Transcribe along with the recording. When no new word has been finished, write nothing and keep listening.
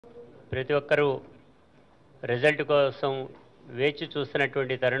ప్రతి ఒక్కరూ రిజల్ట్ కోసం వేచి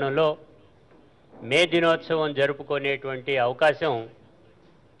చూస్తున్నటువంటి తరుణంలో మే దినోత్సవం జరుపుకునేటువంటి అవకాశం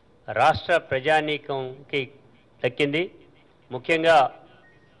రాష్ట్ర ప్రజానీకంకి దక్కింది. ముఖ్యంగా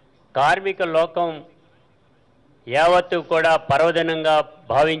కార్మిక లోకం యావత్తు కూడా పర్వదినంగా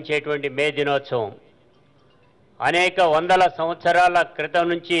భావించేటువంటి మే దినోత్సవం అనేక వందల సంవత్సరాల క్రితం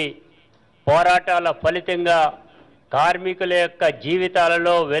నుంచి పోరాటాల ఫలితంగా కార్మికుల యొక్క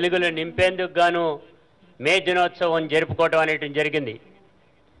జీవితాలలో వెలుగులు నింపేందుకు గాను మే దినోత్సవం జరుపుకోవడం అనేటువంటి జరిగింది.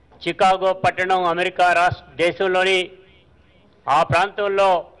 చికాగో పట్టణం అమెరికా దేశంలోని ఆ ప్రాంతంలో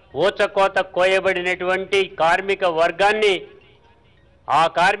ఊచకోత కోయబడినటువంటి కార్మిక వర్గాన్ని ఆ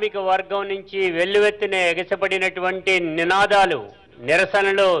కార్మిక వర్గం నుంచి వెల్లువెత్తిన ఎగసపడినటువంటి నినాదాలు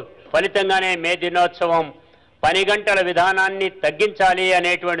నిరసనలు ఫలితంగానే మే దినోత్సవం పని గంటల విధానాన్ని తగ్గించాలి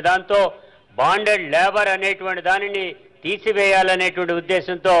అనేటువంటి దాంతో బాండెడ్ లేబర్ అనేటువంటి దానిని తీసివేయాలనేటువంటి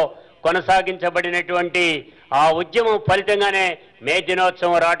ఉద్దేశంతో కొనసాగించబడినటువంటి ఆ ఉద్యమం ఫలితంగానే మే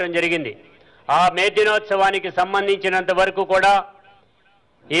దినోత్సవం రావటం జరిగింది. ఆ మే దినోత్సవానికి సంబంధించినంత వరకు కూడా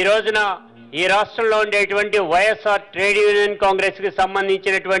ఈ రోజున ఈ రాష్ట్రంలో ఉండేటువంటి వైఎస్ఆర్ ట్రేడ్ యూనియన్ కాంగ్రెస్కి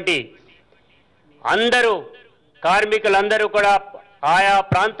సంబంధించినటువంటి అందరూ కార్మికులందరూ కూడా ఆయా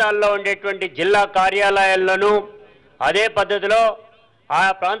ప్రాంతాల్లో ఉండేటువంటి జిల్లా కార్యాలయాల్లోనూ అదే పద్ధతిలో ఆ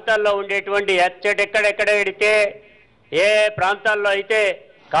ప్రాంతాల్లో ఉండేటువంటి ఎక్కడెక్కడైతే ఏ ప్రాంతాల్లో అయితే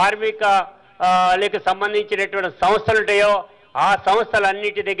కార్మికులకు సంబంధించినటువంటి సంస్థలు ఉంటాయో ఆ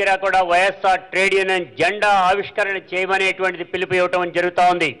సంస్థలన్నిటి దగ్గర కూడా వైఎస్ఆర్ ట్రేడ్ యూనియన్ జెండా ఆవిష్కరణ చేయమనేటువంటిది పిలుపు ఇవ్వటం జరుగుతూ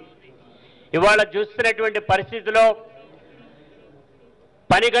ఉంది. ఇవాళ చూస్తున్నటువంటి పరిస్థితిలో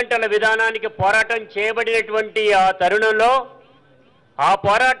పని గంటల విధానానికి పోరాటం చేయబడినటువంటి ఆ తరుణంలో ఆ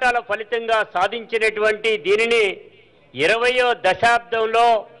పోరాటాల ఫలితంగా సాధించినటువంటి దీనిని 20వ దశాబ్దంలో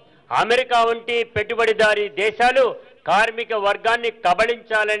అమెరికా వంటి పెట్టుబడిదారీ దేశాలు కార్మిక వర్గాన్ని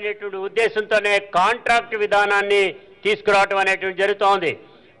కబళించాలనేటువంటి ఉద్దేశంతోనే కాంట్రాక్ట్ విధానాన్ని తీసుకురావటం అనేటువంటి జరుగుతోంది.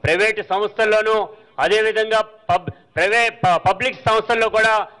 ప్రైవేటు సంస్థల్లోనూ అదేవిధంగా పబ్లిక్ సంస్థల్లో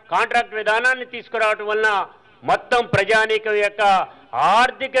కూడా కాంట్రాక్ట్ విధానాన్ని తీసుకురావటం వలన మొత్తం ప్రజానీకం యొక్క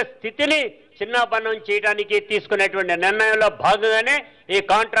ఆర్థిక స్థితిని చిన్నాభిన్నం చేయడానికి తీసుకునేటువంటి నిర్ణయంలో భాగంగానే ఈ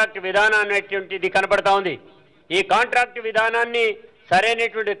కాంట్రాక్ట్ విధానం అనేటువంటిది కనబడతా ఉంది. ఈ కాంట్రాక్ట్ విధానాన్ని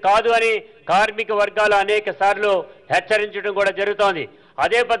సరైనటువంటి కాదు అని కార్మిక వర్గాలు అనేక సార్లు హెచ్చరించడం కూడా జరుగుతోంది.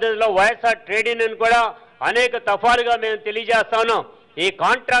 అదే పద్ధతిలో వైఎస్ఆర్ ట్రేడ్ యూనియన్ కూడా అనేక దఫాలుగా మేము తెలియజేస్తా ఉన్నాం. ఈ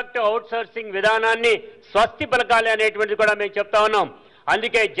కాంట్రాక్ట్ అవుట్సోర్సింగ్ విధానాన్ని స్వస్తి పలకాలి అనేటువంటిది కూడా మేము చెప్తా ఉన్నాం.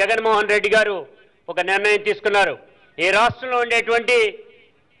 అందుకే జగన్మోహన్ రెడ్డి గారు ఒక నిర్ణయం తీసుకున్నారు. ఈ రాష్ట్రంలో ఉండేటువంటి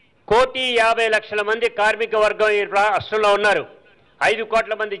 1,50,00,000 మంది కార్మిక వర్గం ఈ రాష్ట్రంలో ఉన్నారు. 5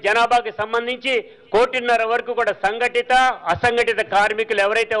 కోట్ల మంది జనాభాకి సంబంధించి 1,50,00,000 వరకు కూడా సంఘటిత అసంఘటిత కార్మికులు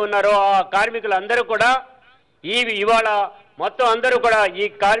ఎవరైతే ఉన్నారో ఆ కార్మికులందరూ కూడా ఇవాళ మొత్తం అందరూ కూడా ఈ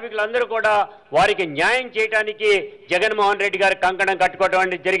కార్మికులందరూ కూడా వారికి న్యాయం చేయడానికి జగన్మోహన్ రెడ్డి గారు కంకణం కట్టుకోవడం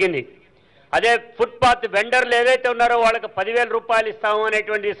అనేది జరిగింది. అదే ఫుట్పాత్ వెండర్లు ఏదైతే ఉన్నారో వాళ్ళకి 10,000 రూపాయలు ఇస్తాము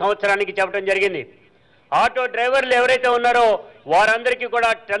అనేటువంటి సంవత్సరానికి చెప్పడం జరిగింది. ఆటో డ్రైవర్లు ఎవరైతే ఉన్నారో వారందరికీ కూడా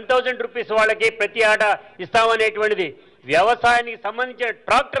 10,000 రూపీస్ వాళ్ళకి ప్రతి ఆట ఇస్తామనేటువంటిది. వ్యవసాయానికి సంబంధించిన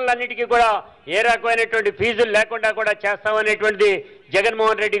ట్రాక్టర్లన్నిటికీ కూడా ఏ రకమైనటువంటి ఫీజులు లేకుండా కూడా చేస్తామనేటువంటిది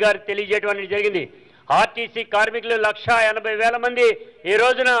జగన్మోహన్ రెడ్డి గారు తెలియజేయడం అనేది జరిగింది. ఆర్టీసీ కార్మికులు 1,80,000 మంది ఈ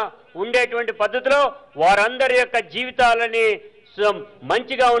రోజున ఉండేటువంటి పద్ధతిలో వారందరి యొక్క జీవితాలని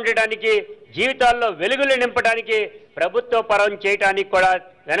మంచిగా ఉండడానికి జీవితాల్లో వెలుగులు నింపడానికి ప్రభుత్వ పరం చేయడానికి కూడా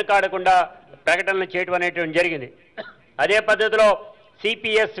వెనకాడకుండా ప్రకటనలు చేయడం అనేటువంటి జరిగింది. అదే పద్ధతిలో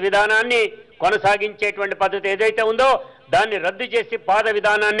సిపిఎస్ విధానాన్ని కొనసాగించేటువంటి పద్ధతి ఏదైతే ఉందో దాన్ని రద్దు చేసి పాత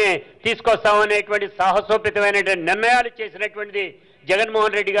విధానాన్ని తీసుకొస్తామనేటువంటి సాహసోపేతమైనటువంటి నిర్ణయాలు చేసినటువంటిది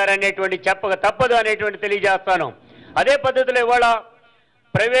జగన్మోహన్ రెడ్డి గారు అనేటువంటి చెప్పక తప్పదు అనేటువంటి తెలియజేస్తాను. అదే పద్ధతిలో ఇవాళ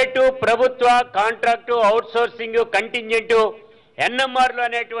ప్రైవేటు ప్రభుత్వ కాంట్రాక్టు అవుట్సోర్సింగ్ కంటింజెంటు ఎన్ఎంఆర్లు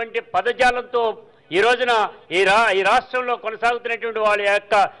అనేటువంటి పదజాలంతో ఈ రోజున ఈ రాష్ట్రంలో కొనసాగుతున్నటువంటి వాళ్ళ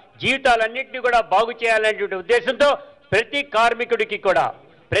యొక్క జీవితాలన్నింటినీ కూడా బాగు చేయాలనేటువంటి ఉద్దేశంతో ప్రతి కార్మికుడికి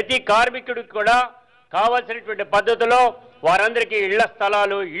కూడా కావాల్సినటువంటి పద్ధతిలో వారందరికీ ఇళ్ల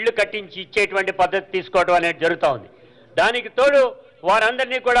స్థలాలు ఇళ్లు కట్టించి ఇచ్చేటువంటి పద్ధతి తీసుకోవడం అనేది జరుగుతూ ఉంది. దానికి తోడు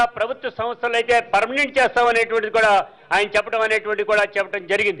వారందరినీ కూడా ప్రభుత్వ సంస్థలు అయితే పర్మనెంట్ చేస్తామనేటువంటిది కూడా ఆయన చెప్పడం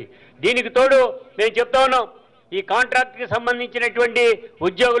జరిగింది. దీనికి తోడు మేము చెప్తా ఉన్నాం ఈ కాంట్రాక్ట్కి సంబంధించినటువంటి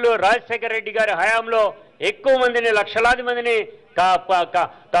ఉద్యోగులు రాజశేఖర రెడ్డి గారి హయాంలో ఎక్కువ మందిని లక్షలాది మందిని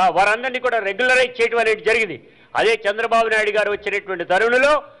వారందరినీ కూడా రెగ్యులరైజ్ చేయడం అనేది జరిగింది. అదే చంద్రబాబు నాయుడు గారు వచ్చినటువంటి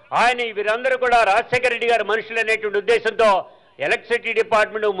తరుణంలో ఆయన వీరందరూ కూడా రాజశేఖర రెడ్డి గారి మనుషులు అనేటువంటి ఉద్దేశంతో ఎలక్ట్రిసిటీ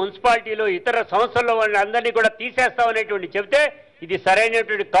డిపార్ట్మెంట్ మున్సిపాలిటీలు ఇతర సంస్థల్లో వాళ్ళని అందరినీ కూడా తీసేస్తామనేటువంటి చెబితే ఇది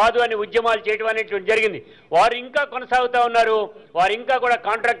సరైనటువంటి కాదు అని ఉద్యమాలు చేయడం అనేటువంటి జరిగింది. వారు ఇంకా కొనసాగుతూ ఉన్నారు. వారు ఇంకా కూడా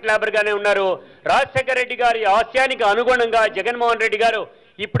కాంట్రాక్ట్ లేబర్గానే ఉన్నారు. రాజశేఖర రెడ్డి గారి ఆశయానికి అనుగుణంగా జగన్మోహన్ రెడ్డి గారు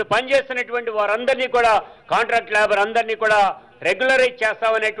ఇప్పుడు పనిచేస్తున్నటువంటి వారందరినీ కూడా కాంట్రాక్ట్ లేబర్ అందరినీ కూడా రెగ్యులరైజ్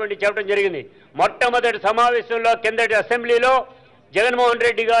చేస్తామనేటువంటి చెప్పడం జరిగింది. మొట్టమొదటి సమావేశంలో కిందటి అసెంబ్లీలో జగన్మోహన్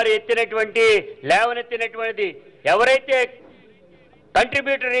రెడ్డి గారు లేవనెత్తినటువంటిది ఎవరైతే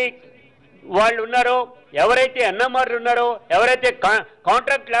కంట్రిబ్యూటరీ వాళ్ళు ఉన్నారో, ఎవరైతే ఎన్ఎంఆర్లు ఉన్నారో, ఎవరైతే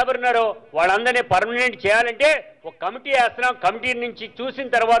కాంట్రాక్ట్ లేబర్ ఉన్నారో వాళ్ళందరినీ పర్మనెంట్ చేయాలంటే ఒక కమిటీ వేస్తున్నాం, కమిటీ నుంచి చూసిన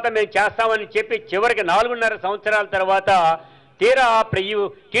తర్వాత మేము చేస్తామని చెప్పి చివరికి 4.5 సంవత్సరాల తర్వాత తీరా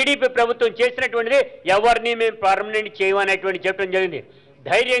టీడీపీ ప్రభుత్వం చేసినటువంటిది ఎవరిని మేము పర్మనెంట్ చేయమనేటువంటి చెప్పడం జరిగింది.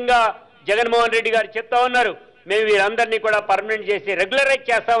 ధైర్యంగా జగన్మోహన్ రెడ్డి గారు చెప్తా ఉన్నారు, మేము వీరందరినీ కూడా పర్మనెంట్ చేసి రెగ్యులరైజ్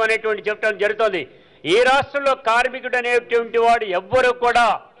చేస్తామనేటువంటి చెప్పడం జరుగుతుంది. ఈ రాష్ట్రంలో కార్మికుడు అనేటువంటి వాడు ఎవ్వరూ కూడా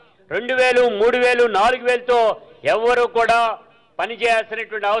 2,000, 3,000, 4,000తో ఎవ్వరూ కూడా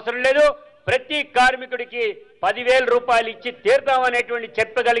పనిచేయాల్సినటువంటి అవసరం లేదు. ప్రతి కార్మికుడికి 10,000 రూపాయలు ఇచ్చి తీర్తామనేటువంటి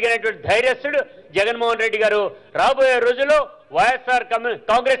చెప్పగలిగినటువంటి ధైర్యస్తుడు జగన్మోహన్ రెడ్డి గారు. రాబోయే రోజుల్లో వైఎస్ఆర్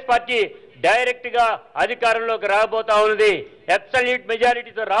కాంగ్రెస్ పార్టీ డైరెక్ట్ గా అధికారంలోకి రాబోతా ఉంది. అబ్సల్యూట్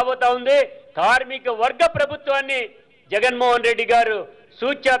మెజారిటీతో రాబోతా ఉంది. కార్మిక వర్గ ప్రభుత్వాన్ని జగన్మోహన్ రెడ్డి గారు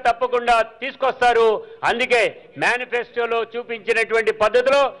సూచ్య తప్పకుండా తీసుకొస్తారు. అందుకే మేనిఫెస్టోలో చూపించినటువంటి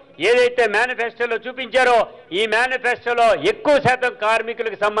పద్ధతిలో ఏదైతే మేనిఫెస్టోలో చూపించారో ఈ మేనిఫెస్టోలో ఎక్కువ శాతం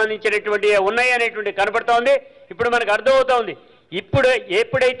కార్మికులకు సంబంధించినటువంటి ఉన్నాయనేటువంటి కనబడతా ఉంది. ఇప్పుడు మనకు అర్థమవుతా ఉంది.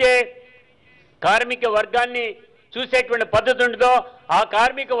 ఎప్పుడైతే కార్మిక వర్గాన్ని చూసేటువంటి పద్ధతి ఉంటుందో ఆ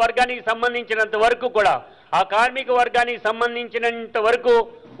కార్మిక వర్గానికి సంబంధించినంత వరకు కూడా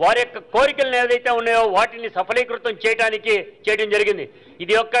వారి యొక్క కోరికలను ఏదైతే ఉన్నాయో వాటిని సఫలీకృతం చేయడం జరిగింది.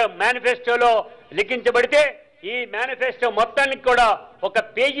 ఇది ఒక్క మేనిఫెస్టోలో లిఖించబడితే ఈ మేనిఫెస్టో మొత్తానికి కూడా ఒక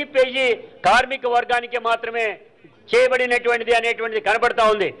పేజీ కార్మిక వర్గానికి మాత్రమే చేయబడినటువంటిది అనేటువంటిది కనబడతా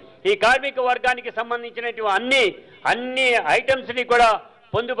ఉంది. ఈ కార్మిక వర్గానికి సంబంధించినటువంటి అన్ని ఐటమ్స్ని కూడా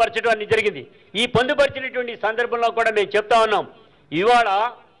పొందుపరచడం అనేది జరిగింది. ఈ పొందుపరిచినటువంటి సందర్భంలో కూడా మేము చెప్తా ఉన్నాం, ఇవాళ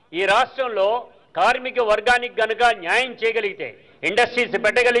ఈ రాష్ట్రంలో కార్మిక వర్గానికి గనుక న్యాయం చేయగలిగితే, ఇండస్ట్రీస్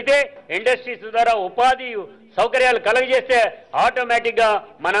పెట్టగలిగితే, ఇండస్ట్రీస్ ద్వారా ఉపాధి సౌకర్యాలు కలుగజేస్తే ఆటోమేటిక్గా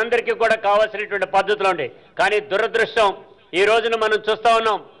మనందరికీ కూడా కావాల్సినటువంటి పద్ధతులు ఉంటాయి. కానీ దురదృష్టం ఈ రోజున మనం చూస్తూ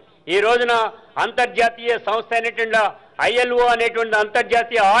ఉన్నాం. ఈ రోజున అంతర్జాతీయ సంస్థ అయినటువంటి ILO అనేటువంటి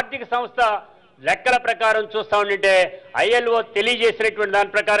అంతర్జాతీయ ఆర్థిక సంస్థ లెక్కల ప్రకారం చూస్తూ ఉంటే ILO తెలియజేసినటువంటి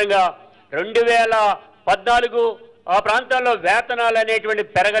దాని ప్రకారంగా 2014 ఆ ప్రాంతాల్లో వేతనాలు అనేటువంటి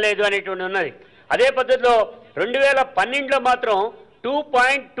పెరగలేదు అనేటువంటి ఉన్నది. అదే పద్ధతిలో 2012లో మాత్రం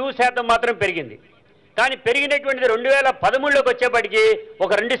 2.2% మాత్రం పెరిగింది. కానీ పెరిగినటువంటిది 2013లోకి వచ్చేప్పటికీ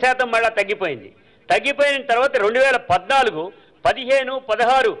ఒక 2% మళ్ళా తగ్గిపోయిన తర్వాత 2014, 15,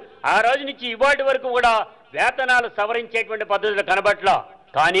 16 ఆ రోజు నుంచి ఇవాటి వరకు కూడా వేతనాలు సవరించేటువంటి పద్ధతులు కనబట్లా.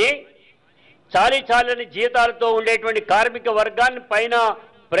 కానీ చాలీచాలని జీతాలతో ఉండేటువంటి కార్మిక వర్గాన్ని పైన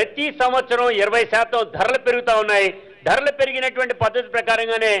ప్రతి సంవత్సరం 20% ధరలు పెరుగుతూ ఉన్నాయి. ధరలు పెరిగినటువంటి పద్ధతి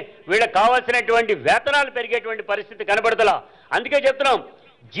ప్రకారంగానే వీళ్ళకి కావాల్సినటువంటి వేతనాలు పెరిగేటువంటి పరిస్థితి కనబడతలా. అందుకే చెప్తున్నాం,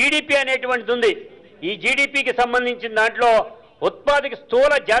 జీడిపి అనేటువంటిది ఉంది. ఈ జీడిపికి సంబంధించిన దాంట్లో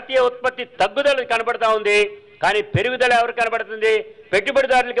స్థూల జాతీయ ఉత్పత్తి తగ్గుదల కనబడతా ఉంది. కానీ పెరుగుదల ఎవరు కనబడుతుంది?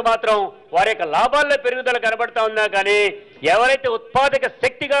 పెట్టుబడిదారులకి మాత్రం వారి యొక్క లాభాల్లో పెరుగుదల కనబడతా ఉందా. కానీ ఎవరైతే ఉత్పాదక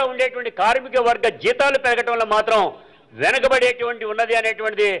శక్తిగా ఉండేటువంటి కార్మిక వర్గ జీతాలు పెరగటం వల్ల మాత్రం వెనకబడేటువంటి ఉన్నది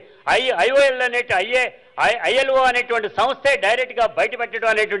అనేటువంటిది ILO అనేటువంటి సంస్థే డైరెక్ట్గా బయటపెట్టడం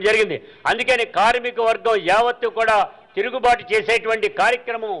అనేటువంటి జరిగింది. అందుకని కార్మిక వర్గం యావత్తు కూడా తిరుగుబాటు చేసేటువంటి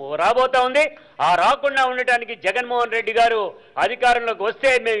కార్యక్రమం రాబోతా ఉంది. ఆ రాకుండా ఉండటానికి జగన్మోహన్ రెడ్డి గారు అధికారంలోకి వస్తే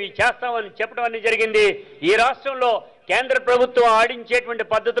మేము చేస్తామని చెప్పడం అనేది జరిగింది. ఈ రాష్ట్రంలో కేంద్ర ప్రభుత్వం ఆడించేటువంటి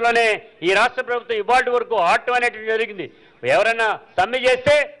పద్ధతిలోనే ఈ రాష్ట్ర ప్రభుత్వం ఇవాటి వరకు ఆడటం అనేటువంటి జరిగింది. ఎవరైనా సమ్మె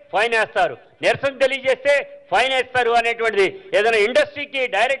చేస్తే ఫైన్ వేస్తారు, నిరసన తెలియజేస్తే ఫైన్ వేస్తారు అనేటువంటిది. ఏదైనా ఇండస్ట్రీకి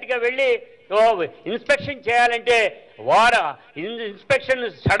డైరెక్ట్గా వెళ్ళి ఇన్స్పెక్షన్ చేయాలంటే ఇన్స్పెక్షన్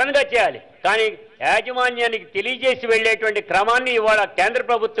సడన్గా చేయాలి. కానీ యాజమాన్యానికి తెలియజేసి వెళ్ళేటువంటి క్రమాన్ని ఇవాళ కేంద్ర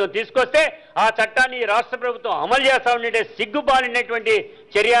ప్రభుత్వం తీసుకొస్తే ఆ చట్టాన్ని రాష్ట్ర ప్రభుత్వం అమలు చేస్తా ఉండే సిగ్గుబాలినటువంటి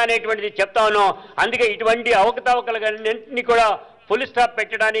చర్య అనేటువంటిది చెప్తా ఉన్నాం. అందుకే ఇటువంటి అవకతవకలన్నింటినీ కూడా ఫుల్ స్టాప్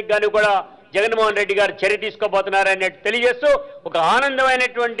పెట్టడానికి గాను కూడా జగన్మోహన్ రెడ్డి గారు చర్య తీసుకోబోతున్నారని తెలియజేస్తూ ఒక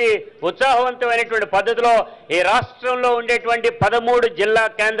ఆనందమైనటువంటి ఉత్సాహవంతమైనటువంటి పద్ధతిలో ఈ రాష్ట్రంలో ఉండేటువంటి 13 జిల్లా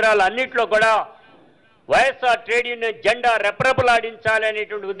కేంద్రాలు అన్నింటిలో కూడా వైఎస్ఆర్ ట్రేడ్ యూనియన్ జెండా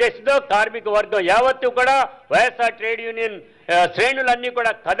రెపరెపలాడించాలనేటువంటి ఉద్దేశంతో కార్మిక వర్గం యావత్తు కూడా వైఎస్ఆర్ ట్రేడ్ యూనియన్ శ్రేణులన్నీ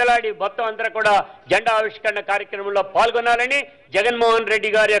కూడా కదలాడి మొత్తం అందరూ కూడా జెండా ఆవిష్కరణ కార్యక్రమంలో పాల్గొనాలని, జగన్మోహన్ రెడ్డి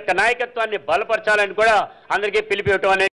గారి యొక్క నాయకత్వాన్ని బలపరచాలని కూడా అందరికీ పిలిపివ్వటం అనేది